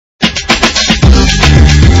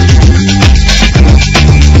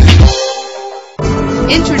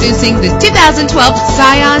Introducing the 2012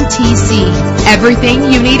 Scion TC. Everything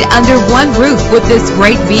you need under one roof with this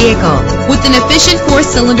great vehicle. With an efficient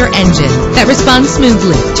 4-cylinder engine that responds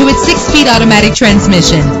smoothly to its 6-speed automatic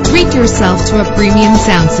transmission. Treat yourself to a premium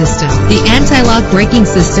sound system. The anti-lock braking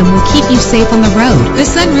system will keep you safe on the road. The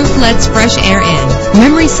sunroof lets fresh air in.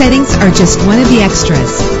 Memory settings are just one of the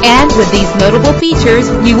extras. And with these notable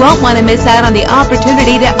features, you won't want to miss out on the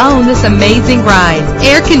opportunity to own this amazing ride.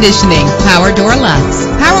 Air conditioning, power door locks,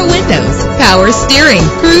 power windows, power steering,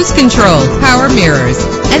 cruise control, power mirrors,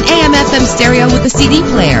 an AM/FM stereo with a CD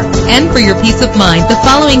player. And for your peace of mind, the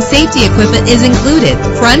following safety equipment is included: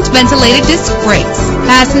 front ventilated disc brakes,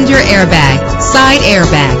 passenger airbag, side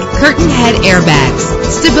airbag, curtain head airbags,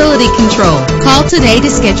 stability control. Call today to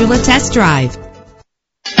schedule a test drive.